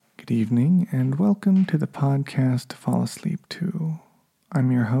Good evening, and welcome to the podcast to Fall Asleep To.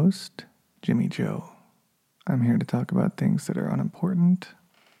 I'm your host, Jimmy Joe. I'm here to talk about things that are unimportant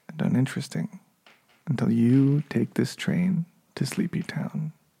and uninteresting until you take this train to Sleepy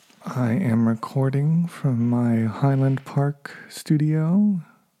Town. I am recording from my Highland Park studio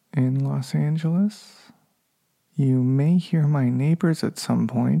in Los Angeles. You may hear my neighbors at some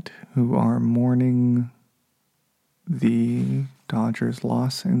point who are mourning the Dodgers'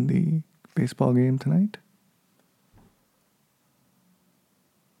 loss in the baseball game tonight.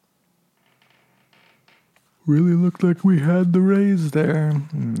 Really looked like we had the Rays there.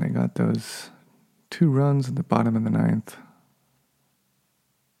 And they got those 2 runs at the bottom of the 9th.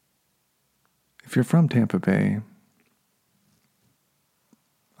 If you're from Tampa Bay,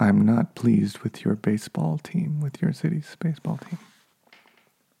 I'm not pleased with your baseball team, with your city's baseball team.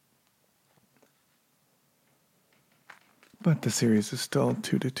 But the series is still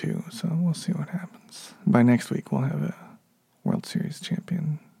 2-2, so we'll see what happens. By next week, we'll have a World Series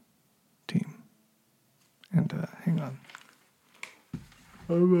champion team. And, hang on.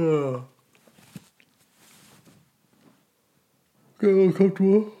 I'm, get a little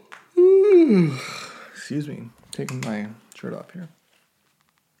comfortable. Excuse me. Taking my shirt off here.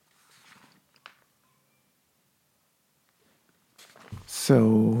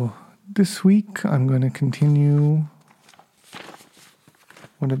 So, this week, I'm going to continue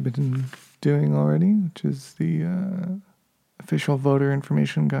what I've been doing already, which is the official voter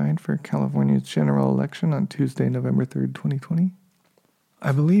information guide for California's general election on Tuesday, November 3rd, 2020.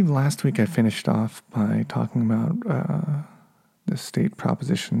 I believe last week I finished off by talking about the state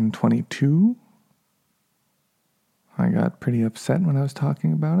Proposition 22. I got pretty upset when I was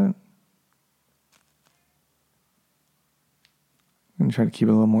talking about it. I'm going to try to keep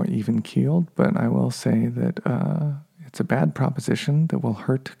it a little more even-keeled, but I will say that it's a bad proposition that will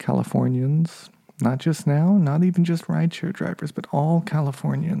hurt Californians, not just now, not even just rideshare drivers, but all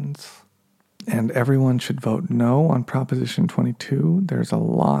Californians. And everyone should vote no on Proposition 22. There's a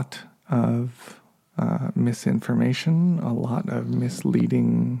lot of misinformation, a lot of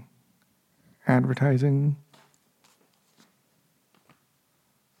misleading advertising,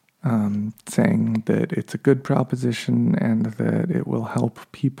 saying that it's a good proposition and that it will help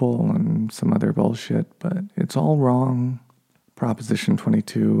people and some other bullshit, but it's all wrong. Proposition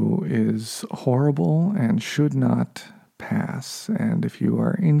 22 is horrible and should not pass. And if you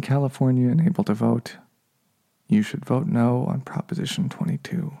are in California and able to vote, you should vote no on Proposition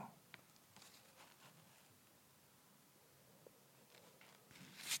 22.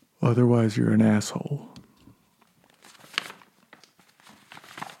 Otherwise, you're an asshole.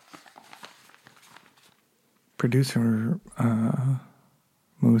 Producer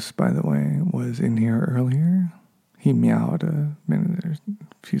Moose, by the way, was in here earlier. He meowed a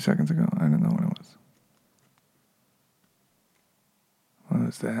few seconds ago. I don't know what it was. What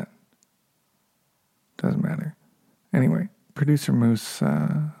was that? Doesn't matter. Anyway, Producer Moose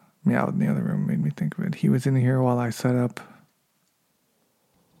meowed in the other room, made me think of it. He was in here while I set up.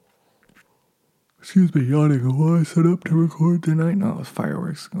 Excuse me, yawning. While I set up to record tonight. No, it was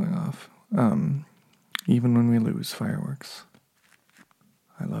fireworks going off. Even when we lose, fireworks.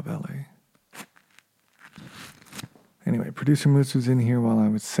 I love LA. Anyway, Producer Moose was in here while I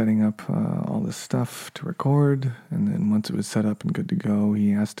was setting up all this stuff to record, and then once it was set up and good to go,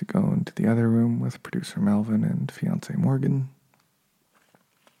 he asked to go into the other room with Producer Melvin and fiancé Morgan.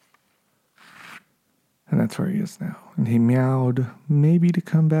 And that's where he is now. And he meowed maybe to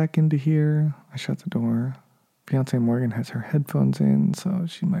come back into here. I shut the door. Fiancé Morgan has her headphones in, so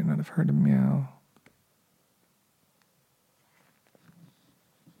she might not have heard him meow.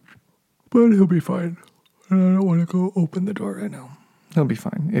 But he'll be fine. And I don't want to go open the door right now. He'll be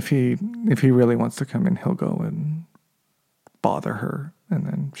fine. If he really wants to come in, he'll go and bother her, and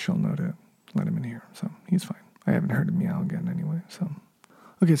then she'll know to let him in here. So he's fine. I haven't heard him meow again anyway. So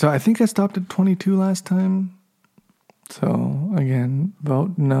okay, so I think I stopped at 22 last time. So again,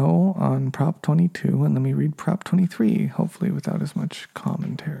 vote no on Prop 22, and let me read Prop 23, hopefully without as much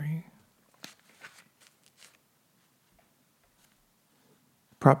commentary.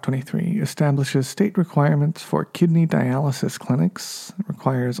 Prop 23 establishes state requirements for kidney dialysis clinics,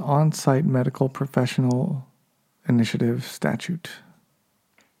 requires on-site medical professional initiative statute.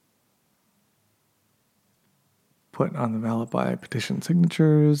 Put on the ballot by petition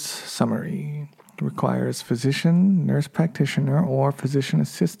signatures. Summary. Requires physician, nurse practitioner, or physician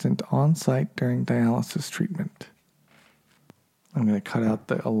assistant on-site during dialysis treatment. I'm going to cut out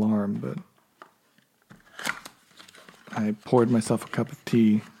the alarm, but I poured myself a cup of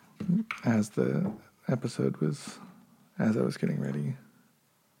tea as I was getting ready.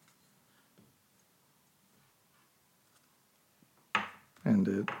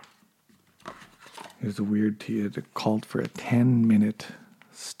 opened it, it was a weird tea. It called for a 10-minute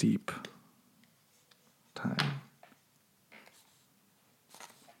steep time,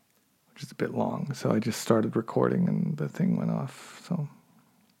 which is a bit long. So I just started recording and the thing went off. So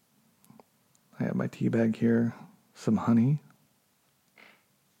I have my tea bag here, some honey.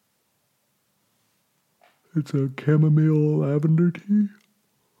 It's a chamomile lavender tea.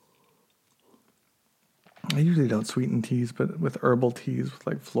 I usually don't sweeten teas, but with herbal teas, with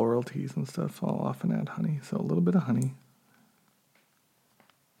like floral teas and stuff, I'll often add honey. So a little bit of honey.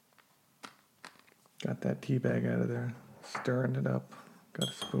 Got that tea bag out of there, stirring it up. Got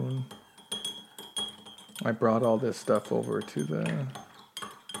a spoon. I brought all this stuff over to the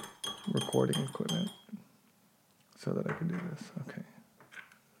recording equipment so that I could do this. Okay.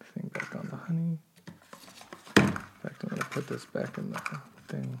 Thing back on the honey. In fact, I'm going to put this back in the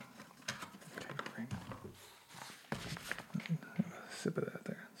thing. Okay, great. Have a sip of that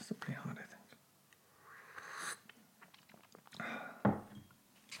there. It's still pretty hot, I think.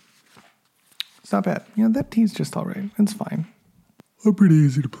 It's not bad. You know, that tea's just all right. It's fine. I'm pretty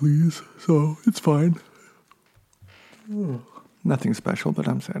easy to please, so it's fine. Nothing special, but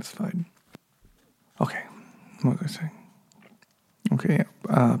I'm satisfied. Okay, what was I saying? Okay,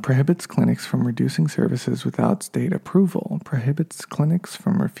 prohibits clinics from reducing services without state approval. Prohibits clinics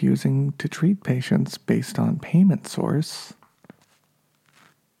from refusing to treat patients based on payment source.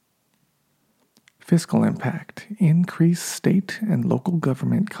 Fiscal impact. Increase state and local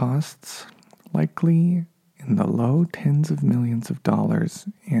government costs, likely in the low tens of millions of dollars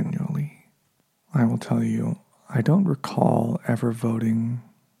annually. I will tell you, I don't recall ever voting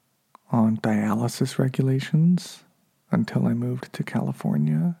on dialysis regulations until I moved to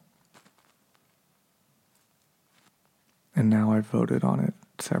California. And now I've voted on it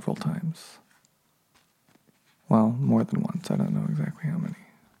several times. Well, more than once. I don't know exactly how many.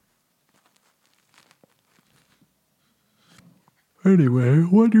 Anyway,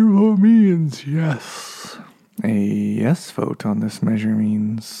 what your vote means, yes. A yes vote on this measure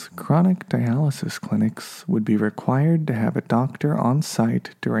means chronic dialysis clinics would be required to have a doctor on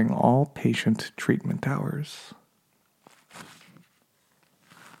site during all patient treatment hours.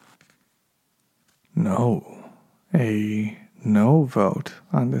 No. A no vote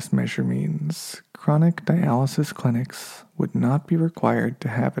on this measure means chronic dialysis clinics would not be required to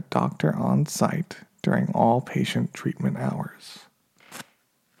have a doctor on site during all patient treatment hours.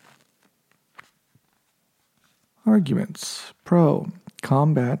 Arguments. Pro.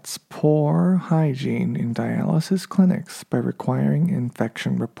 Combats poor hygiene in dialysis clinics by requiring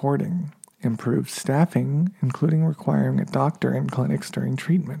infection reporting. Improves staffing, including requiring a doctor in clinics during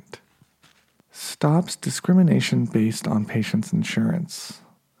treatment. Stops discrimination based on patients' insurance.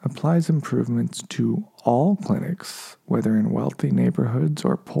 Applies improvements to all clinics, whether in wealthy neighborhoods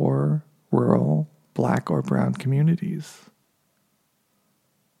or poor, rural, black or brown communities.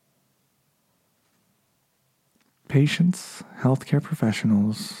 Patients, healthcare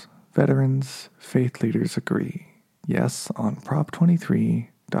professionals, veterans, faith leaders agree. Yes on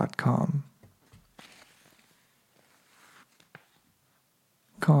Prop23.com.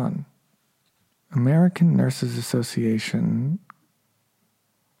 Con. American Nurses Association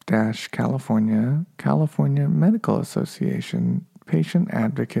California, California Medical Association patient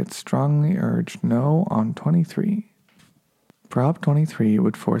advocates strongly urge no on 23. Prop 23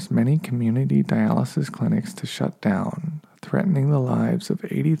 would force many community dialysis clinics to shut down, threatening the lives of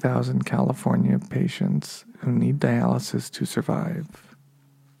 80,000 California patients who need dialysis to survive.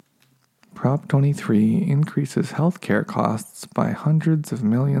 Prop 23 increases healthcare costs by hundreds of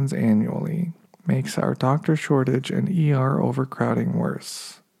millions annually, makes our doctor shortage and ER overcrowding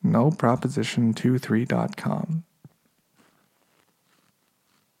worse. No Proposition23.com.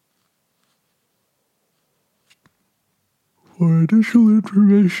 For additional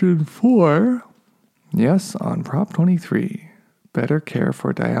information for yes on Prop 23, better care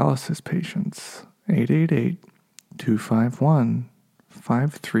for dialysis patients,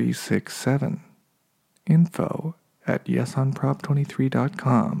 888-251-5367. Info at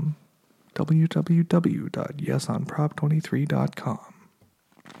yesonprop23.com, www.yesonprop23.com.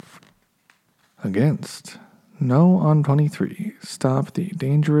 Against no on 23, stop the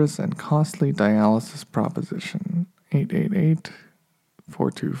dangerous and costly dialysis proposition,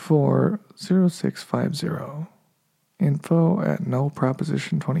 888-424-0650. Info at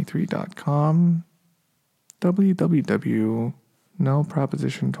noproposition23.com,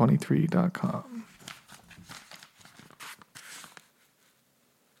 www.noproposition23.com.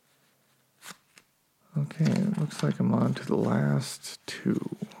 Okay, it looks like I'm on to the last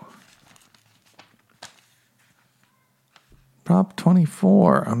two. Prop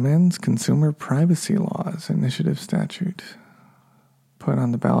 24 amends Consumer Privacy Laws Initiative Statute. Put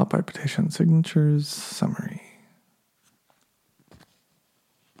on the ballot by petition signatures. Summary.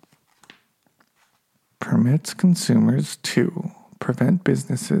 Permits consumers to prevent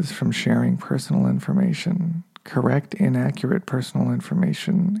businesses from sharing personal information, correct inaccurate personal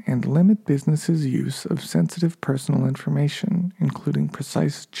information, and limit businesses' use of sensitive personal information, including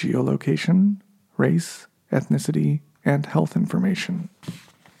precise geolocation, race, ethnicity, and health information.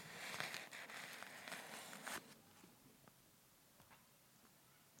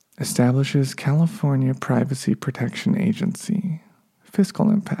 Establishes California Privacy Protection Agency. Fiscal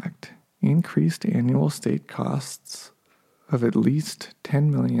impact. Increased annual state costs of at least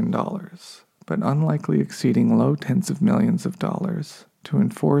 $10 million, but unlikely exceeding low tens of millions of dollars to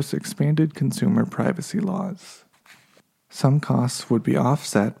enforce expanded consumer privacy laws. Some costs would be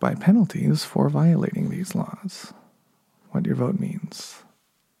offset by penalties for violating these laws. What your vote means.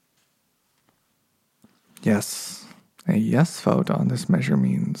 Yes. A yes vote on this measure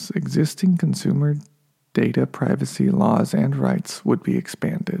means existing consumer data privacy laws and rights would be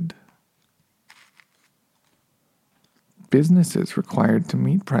expanded. Businesses required to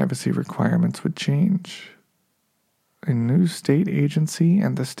meet privacy requirements would change. A new state agency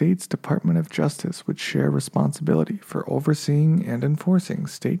and the state's Department of Justice would share responsibility for overseeing and enforcing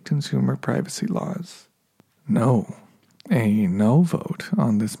state consumer privacy laws. No. A no vote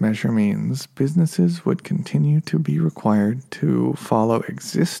on this measure means businesses would continue to be required to follow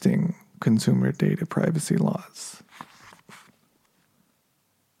existing consumer data privacy laws.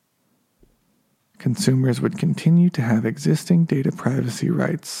 Consumers would continue to have existing data privacy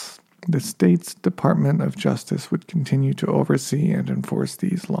rights. The state's Department of Justice would continue to oversee and enforce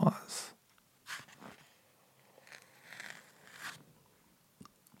these laws.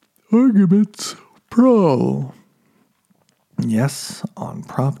 Arguments pro. Yes on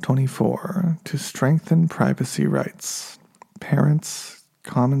Prop 24 to strengthen privacy rights. Parents,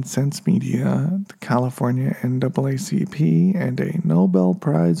 Common Sense Media, the California NAACP, and a Nobel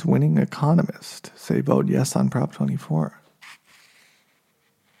Prize winning economist say vote yes on Prop 24.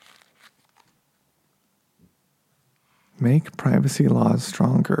 Make privacy laws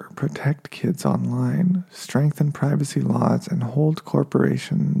stronger, protect kids online, strengthen privacy laws, and hold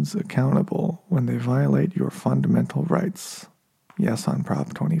corporations accountable when they violate your fundamental rights. Yes on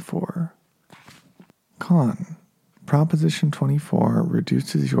Prop 24. Con. Proposition 24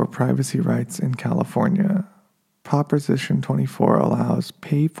 reduces your privacy rights in California. Proposition 24 allows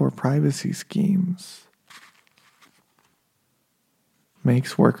pay-for-privacy schemes.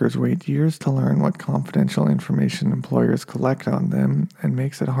 Makes workers wait years to learn what confidential information employers collect on them, and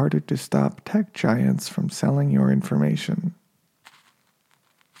makes it harder to stop tech giants from selling your information.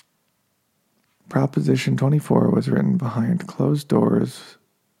 Proposition 24 was written behind closed doors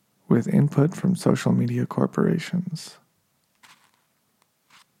with input from social media corporations.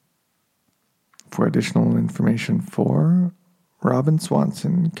 For additional information for Robin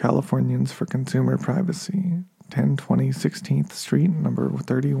Swanson, Californians for Consumer Privacy, 1020 16th Street, number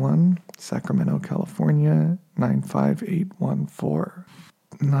 31, Sacramento, California, 95814.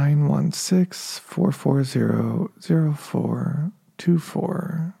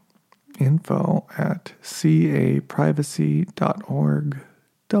 916-440-0424. info@caprivacy.org.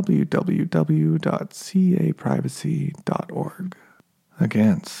 www.caprivacy.org.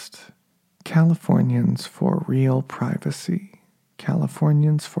 Against Californians for Real Privacy.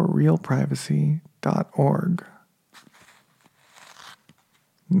 Californiansforrealprivacy.org.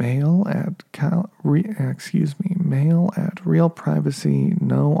 Mail at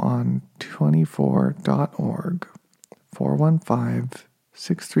realprivacynoon24.org.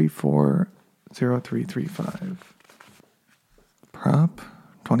 415-634-0335. Prop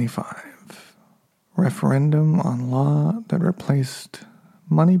 25. Referendum on law that replaced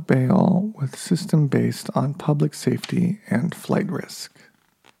money bail with system based on public safety and flight risk.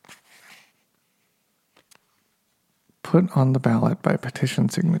 Put on the ballot by petition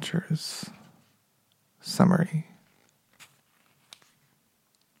signatures. Summary.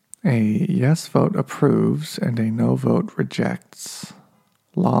 A yes vote approves and a no vote rejects.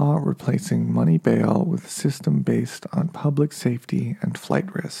 Law replacing money bail with system based on public safety and flight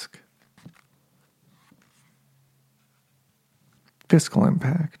risk. Fiscal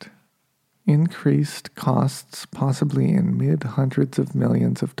impact. Increased costs possibly in mid-hundreds of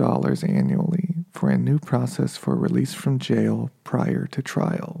millions of dollars annually for a new process for release from jail prior to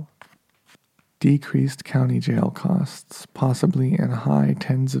trial. Decreased county jail costs possibly in high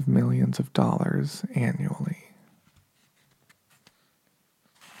tens of millions of dollars annually.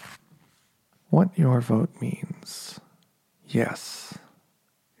 What your vote means. yes.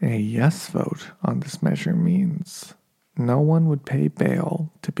 A yes vote on this measure means no one would pay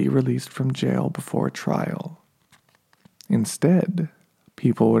bail to be released from jail before trial. Instead,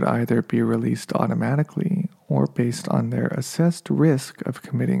 people would either be released automatically or based on their assessed risk of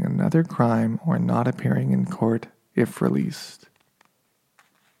committing another crime or not appearing in court if released.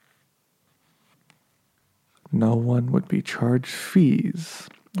 No one would be charged fees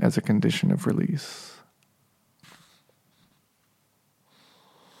as a condition of release.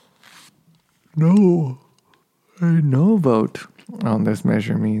 A no vote on this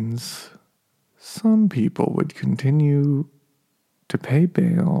measure means some people would continue to pay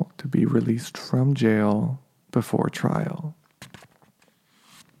bail to be released from jail before trial.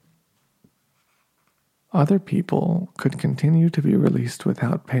 Other people could continue to be released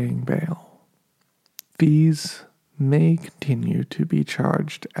without paying bail. Fees may continue to be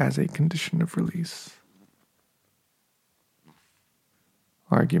charged as a condition of release.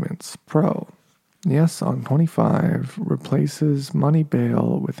 Arguments. Pro. Yes on 25 replaces money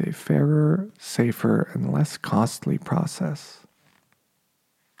bail with a fairer, safer, and less costly process.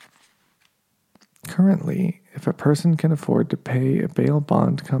 Currently, if a person can afford to pay a bail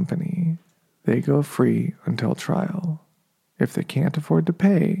bond company, they go free until trial. If they can't afford to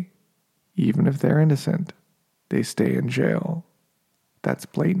pay, even if they're innocent, they stay in jail. That's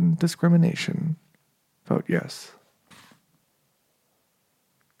blatant discrimination. Vote yes.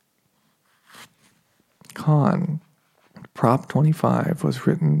 Con. Prop 25 was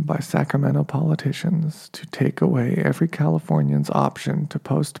written by Sacramento politicians to take away every Californian's option to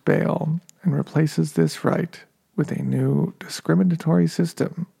post bail and replaces this right with a new discriminatory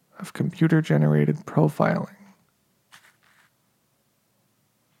system of computer-generated profiling.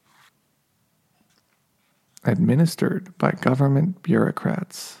 Administered by government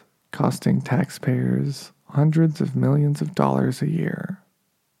bureaucrats, costing taxpayers hundreds of millions of dollars a year.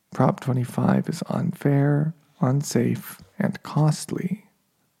 Prop 25 is unfair, unsafe, and costly.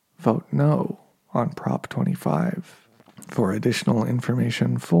 Vote no on Prop 25. For additional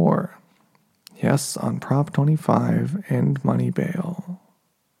information for yes on Prop 25 and money bail.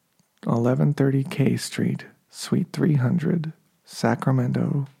 1130 K Street, Suite 300,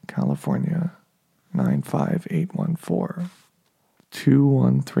 Sacramento, California, 95814.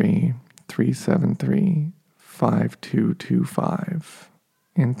 213-373-5225.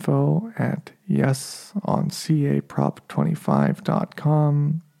 Info at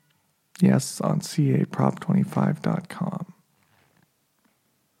yesoncaprop25.com. Yesoncaprop25.com.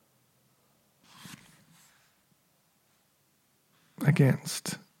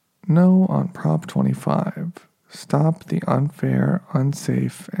 Against. No on Prop 25. Stop the unfair,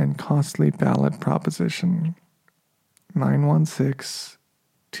 unsafe, and costly ballot proposition.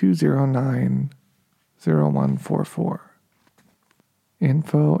 916-209-0144.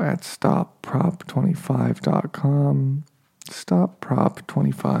 Info at stopprop25.com.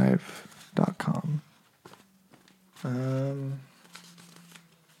 Stopprop25.com.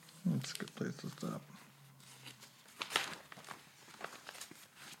 That's a good place to stop.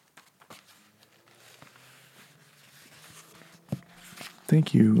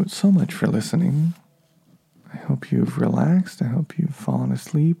 Thank you so much for listening. I hope you've relaxed. I hope you've fallen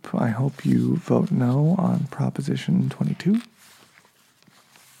asleep. I hope you vote no on Proposition 22.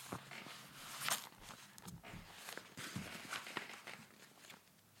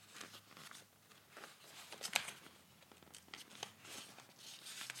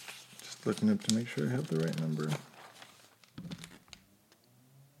 Just looking up to make sure I have the right number.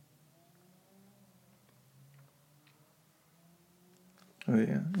 Oh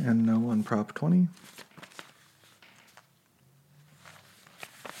yeah, and no on Prop 20.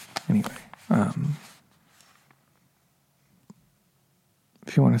 Anyway,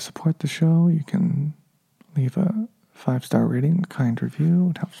 if you want to support the show, you can leave a 5-star rating, a kind review.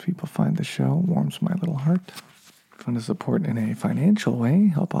 It helps people find the show, warms my little heart. If you want to support in a financial way,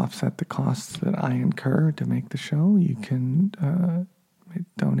 help offset the costs that I incur to make the show, you can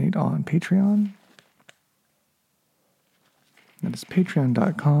donate on Patreon. That is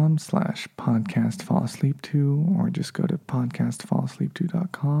patreon.com/podcastfallasleep2, or just go to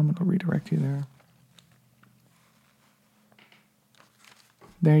podcastfallasleep2.com. It'll redirect you there.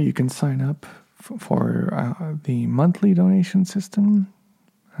 There you can sign up for the monthly donation system,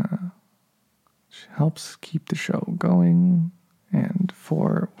 which helps keep the show going. And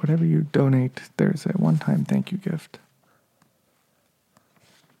for whatever you donate, there's a one-time thank you gift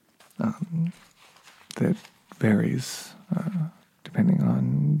that varies depending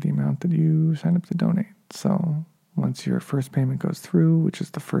on the amount that you sign up to donate. So once your first payment goes through, which is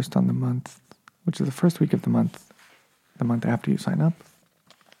the first week of the month, the month after you sign up,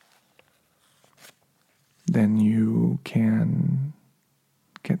 then you can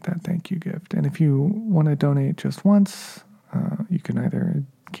get that thank you gift. And if you want to donate just once, you can either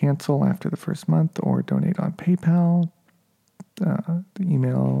cancel after the first month or donate on PayPal. The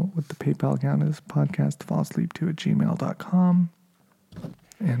email with the PayPal account is podcastfallsleep2@gmail.com.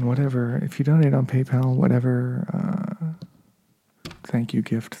 And whatever, if you donate on PayPal, whatever thank you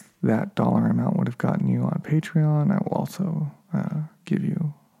gift that dollar amount would have gotten you on Patreon, I will also give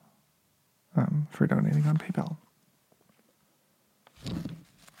you for donating on PayPal.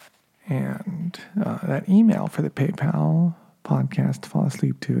 And that email for the PayPal,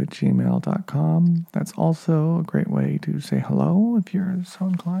 podcastfallsleep2@gmail.com, that's also a great way to say hello if you're so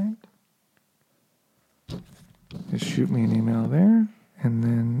inclined. Just shoot me an email there. And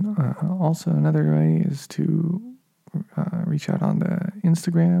then also another way is to reach out on the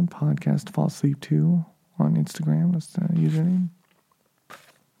Instagram, podcastfallsleep2 on Instagram. That's the username.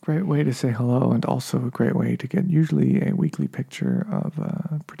 Great way to say hello, and also a great way to get usually a weekly picture of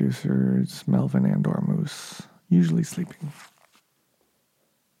producers Melvin and or Moose, usually sleeping.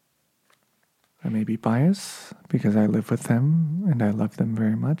 I may be biased because I live with them and I love them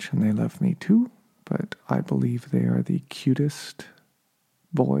very much and they love me too, but I believe they are the cutest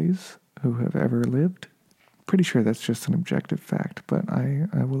boys who have ever lived. Pretty sure that's just an objective fact, but I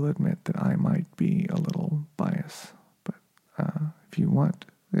will admit that I might be a little biased. But if you want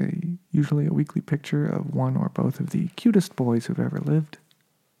usually a weekly picture of one or both of the cutest boys who've ever lived,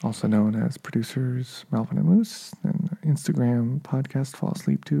 also known as producers Melvin and Moose, and Instagram podcast Fall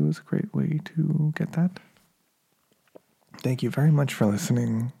Asleep 2 is a great way to get that. Thank you very much for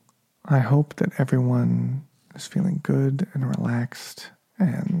listening. I hope that everyone is feeling good and relaxed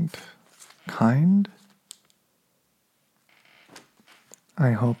and kind.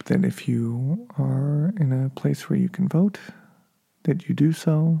 I hope that if you are in a place where you can vote, that you do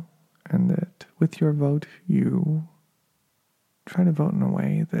so, and that with your vote, you try to vote in a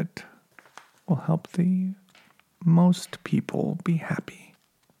way that will help the most people be happy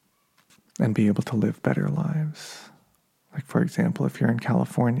and be able to live better lives. Like, for example, if you're in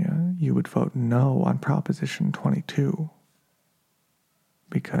California, you would vote no on Proposition 22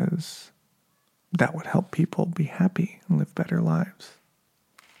 because that would help people be happy and live better lives.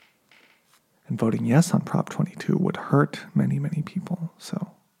 And voting yes on Prop 22 would hurt many, many people.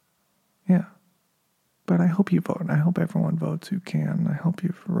 So, yeah. But I hope you vote. I hope everyone votes who can. I hope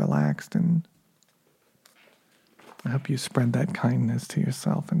you've relaxed, and I hope you spread that kindness to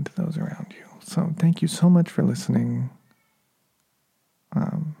yourself and to those around you. So thank you so much for listening.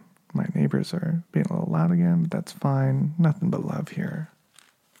 My neighbors are being a little loud again, but that's fine. Nothing but love here.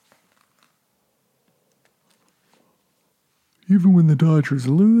 Even when the Dodgers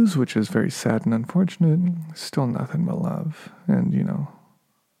lose, which is very sad and unfortunate, still nothing but love. And, you know,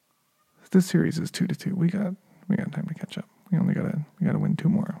 this series is 2-2. We got time to catch up. We gotta win 2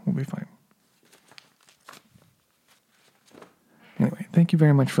 more. We'll be fine. Anyway, thank you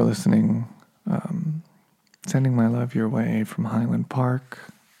very much for listening. Sending my love your way from Highland Park.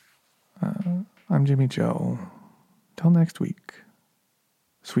 I'm Jimmy Joe. Till next week.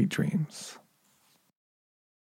 Sweet dreams.